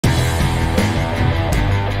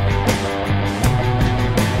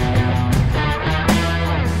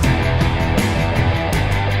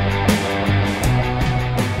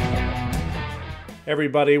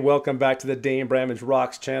Everybody, welcome back to the Dane Bramage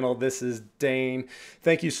Rocks channel. This is Dane.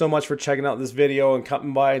 Thank you so much for checking out this video and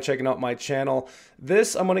coming by and checking out my channel.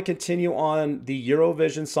 I'm going to continue on the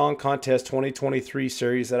Eurovision Song Contest 2023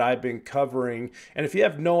 series that I've been covering. And if you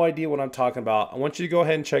have no idea what I'm talking about, I want you to go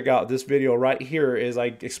ahead and check out this video right here as I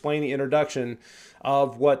explain the introduction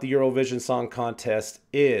of what the Eurovision Song Contest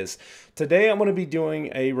is. Today I'm going to be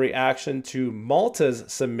doing a reaction to Malta's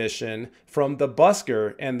submission from the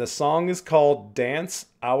Busker, and the song is called Dance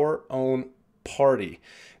Our Own Party.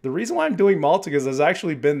 The reason why I'm doing Malta is I've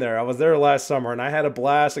actually been there. I was there last summer and I had a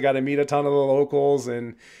blast. I got to meet a ton of the locals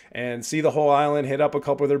and see the whole island, hit up a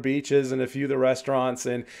couple of their beaches and a few of the restaurants.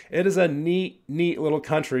 And it is a neat little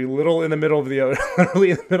country, literally in the middle of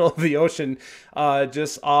the ocean,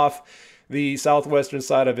 just off the southwestern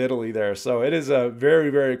side of Italy there. So it is a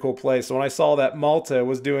very cool place. So when I saw that Malta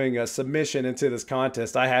was doing a submission into this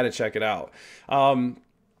contest, I had to check it out.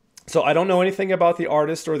 So I don't know anything about the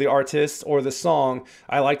artist or the song.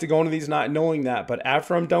 I like to go into these not knowing that, but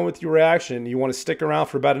after I'm done with your reaction, you want to stick around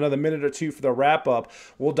for about another minute or two for the wrap up.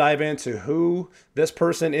 We'll dive into who this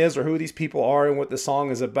person is or who these people are and what the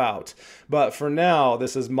song is about. But for now,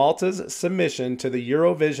 this is Malta's submission to the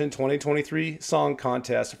Eurovision 2023 Song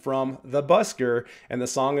Contest from the Busker, and the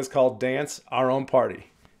song is called Dance Our Own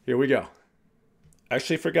Party. Here we go.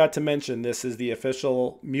 Actually forgot to mention this is the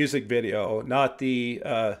official music video, not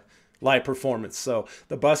the live performance. So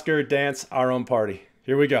the Busker, Dance Our Own Party.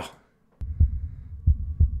 Here we go.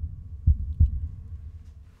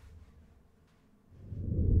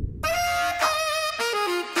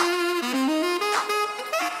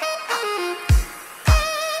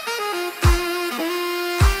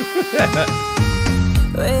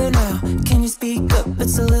 Wait now, can you speak up?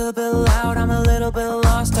 It's a little bit loud, I'm a little bit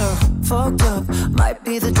lost or fucked up. Might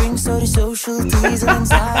be the drinks or the social tease and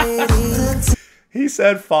anxiety. He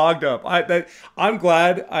said fogged up. I'm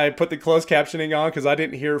glad I put the closed captioning on because I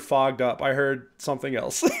didn't hear fogged up. I heard something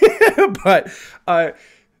else. But I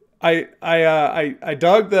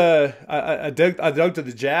dug to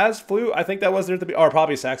the jazz flute. I think that was there at the or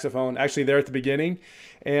probably saxophone actually there at the beginning,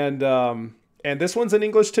 and this one's in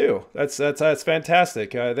English too. That's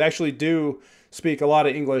fantastic. They actually do speak a lot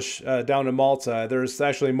of English down in Malta. There's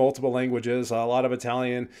actually multiple languages. A lot of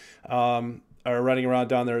Italian are running around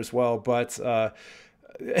down there as well. But oh,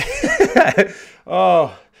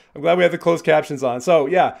 I'm glad we have the closed captions on. So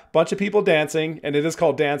yeah, bunch of people dancing, and it is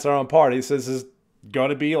called Dance Our Own Party. So this is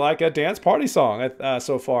going to be like a dance party song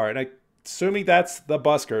so far, and I'm assuming that's the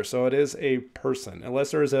Busker. So it is a person,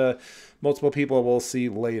 unless there's multiple people we'll see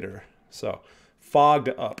later. So fogged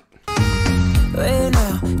up. Wait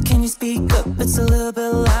now, can you speak up? It's a little bit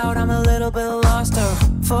loud, I'm a little bit lost or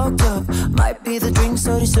fucked up. Might be the drinks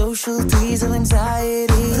or the social tease and anxiety.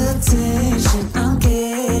 The tension I'm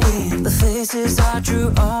getting, the faces I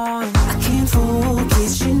drew on, I can't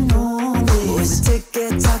focus, you know this. With the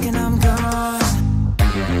ticket talking, I'm gone.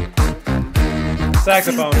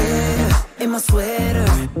 Saxophone. In my sweater,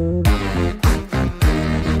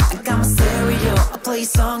 I got my stereo, I play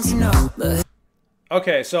songs, you know.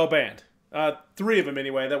 Okay, so band. 3 of them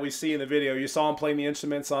anyway that we see in the video. You saw him playing the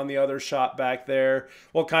instruments on the other shot back there.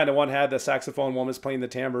 Well, kind of, one had the saxophone, one was playing the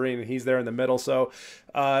tambourine, and he's there in the middle. So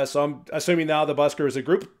I'm assuming now the Busker is a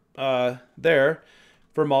group there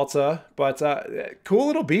for Malta. But cool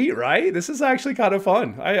little beat, right? This is actually kind of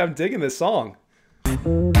fun. I'm digging this song.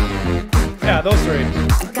 Yeah, those 3.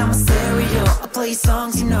 I got my stereo, I play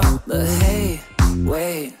songs, you know. But hey,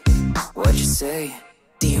 wait, what'd you say?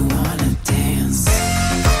 Do you wanna dance?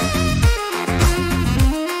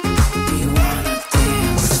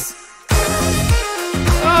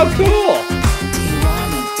 Oh, cool! Do you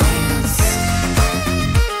wanna dance?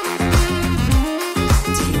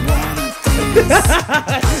 Do you wanna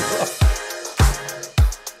dance?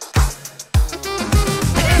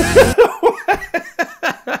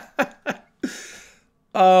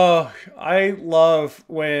 Oh, I love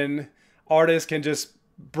when artists can just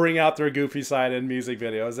bring out their goofy side in music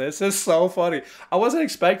videos. It's just so funny. I wasn't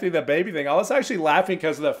expecting the baby thing. I was actually laughing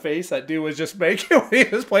because of the face that dude was just making when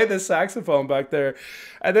he was playing the saxophone back there.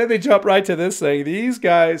 And then they jump right to this thing. These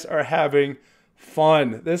guys are having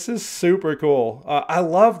fun. This is super cool. I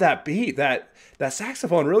love that beat. That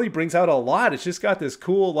saxophone really brings out a lot. It's just got this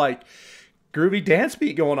cool, like, groovy dance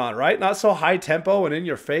beat going on, right? Not so high tempo and in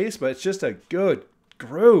your face, but it's just a good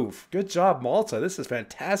groove. Good job, Malta. This is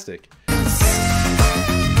fantastic.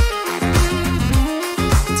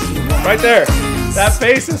 Right there. That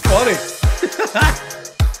face is funny.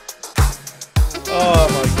 Oh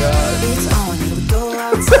my god. It's on, here we go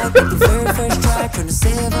outside, the very first try, turn to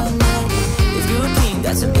 7 If you're a king,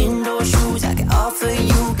 got some indoor shoes I can offer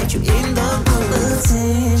you, get you in the room.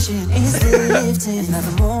 tension is lifting.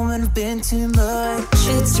 Another moment have been too much.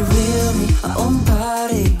 It's the real me, our own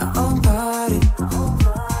party, our own party, our own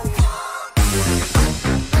party.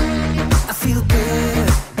 I feel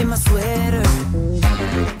better in my sweater.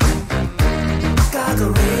 Got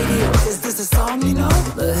the radio, is this a song you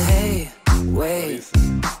know? But hey, wait,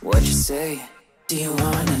 what'd you say? Do you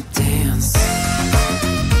wanna dance?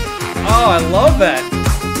 Oh, I love that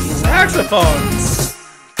saxophone.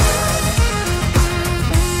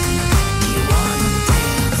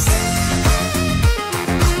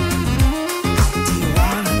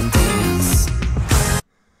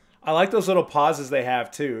 I like those little pauses they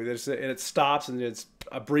have too. It stops and it's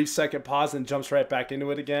a brief second pause and jumps right back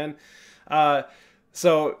into it again.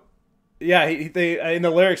 So yeah, they in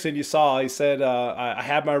the lyrics and you saw he said, "I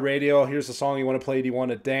have my radio. Here's the song you want to play. Do you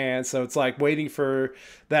want to dance?" So it's like waiting for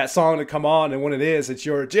that song to come on, and when it is, it's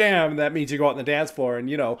your jam. That means you go out on the dance floor and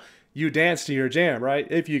you dance to your jam, right?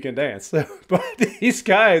 If you can dance. But these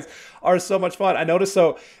guys are so much fun. I noticed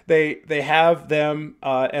so they have them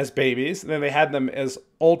as babies, and then they had them as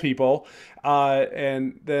old people,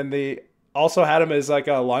 and then they also had them as like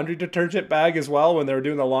a laundry detergent bag as well when they were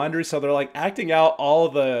doing the laundry. So they're like acting out all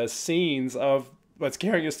the scenes of what's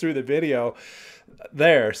carrying us through the video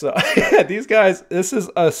there. So yeah, these guys, this is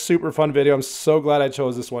a super fun video. I'm so glad I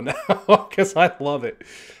chose this one now because I love it.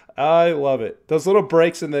 I love it. Those little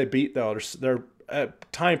breaks in the beat though, they're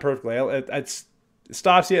timed perfectly. It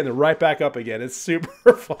stops you and they're right back up again. It's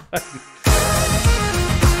super fun.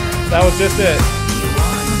 That was just it.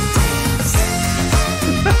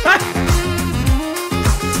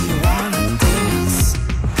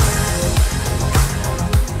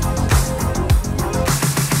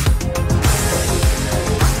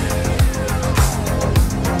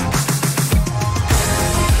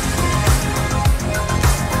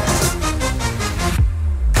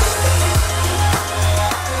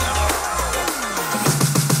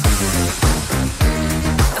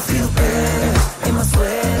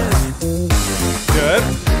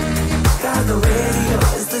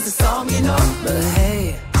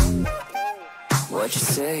 What you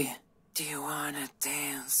say? Do you wanna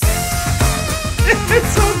dance?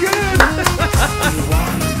 It's so good. Do you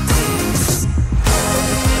wanna dance?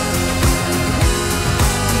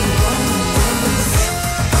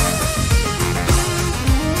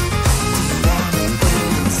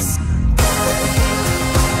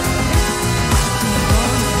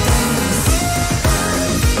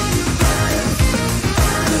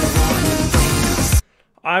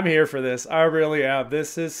 I'm here for this. I really am.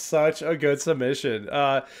 This is such a good submission.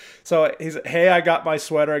 So he's, hey, I got my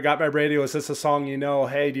sweater. I got my radio. Is this a song you know?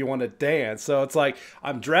 Hey, do you want to dance? So it's like,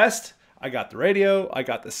 I'm dressed. I got the radio. I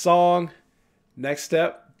got the song. Next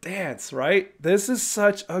step, dance, right? This is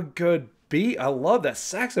such a good beat. I love that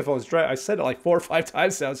saxophone. I said it like 4 or 5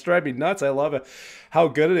 times now. It's driving me nuts. I love it. How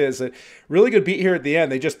good it is. A really good beat here at the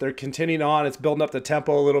end. They're continuing on. It's building up the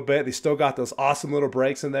tempo a little bit. They still got those awesome little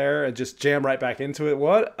breaks in there and just jam right back into it.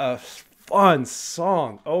 What a fun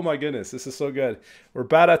song. Oh my goodness. This is so good. We're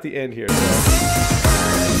about at the end here.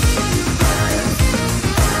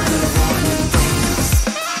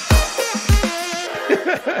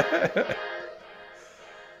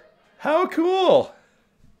 How cool.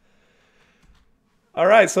 All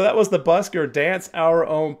right, so that was the Busker Dance Our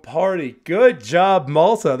Own Party. Good job,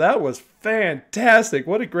 Malta. That was fantastic.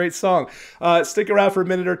 What a great song. Stick around for a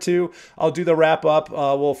minute or two. I'll do the wrap up.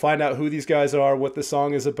 We'll find out who these guys are, what the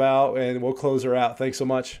song is about, and we'll close her out. Thanks so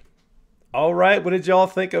much. All right, what did y'all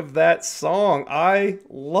think of that song? I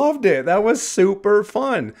loved it. That was super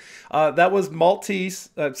fun. That was Malta's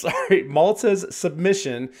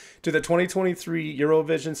submission to the 2023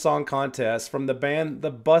 Eurovision Song Contest from the band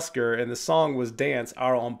The Busker, and the song was Dance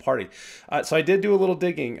Our Own Party. So I did do a little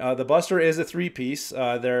digging. The Busker is a 3-piece.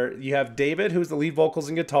 There you have David, who's the lead vocals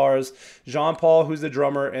and guitars, Jean-Paul, who's the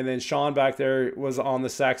drummer, and then Sean back there was on the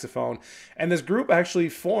saxophone. And this group actually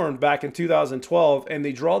formed back in 2012, and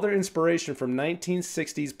they draw their inspiration from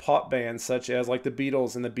 1960s pop bands such as like the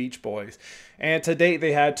Beatles and the Beach Boys. And to date,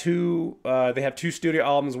 they have two studio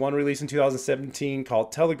albums, one released in 2017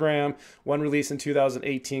 called Telegram, one released in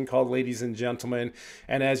 2018 called Ladies and Gentlemen.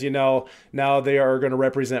 And as you know, now they are going to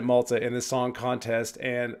represent Malta in the song contest.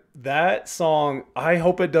 And that song, I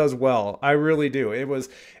hope it does well. I really do. It was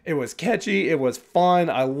catchy. It was fun.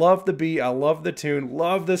 I love the beat. I love the tune.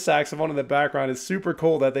 Love the saxophone in the background. It's super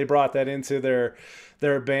cool that they brought that into their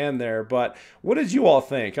band there. But what did you all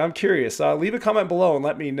think? I'm curious. Leave a comment below and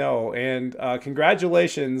let me know. And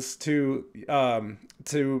congratulations to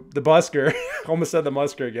to the Busker. Almost said the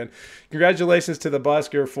Musker again. Congratulations to the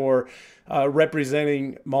Busker for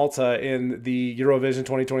representing Malta in the Eurovision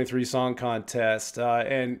 2023 Song Contest.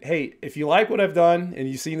 And hey, if you like what I've done and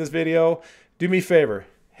you've seen this video, do me a favor.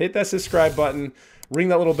 Hit that subscribe button. Ring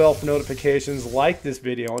that little bell for notifications, like this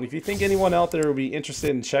video, and if you think anyone out there would be interested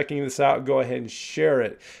in checking this out, go ahead and share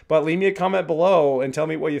it. But leave me a comment below and tell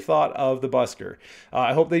me what you thought of the Busker.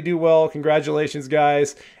 I hope they do well. Congratulations,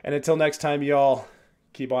 guys. And until next time, y'all,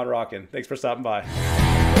 keep on rocking. Thanks for stopping by.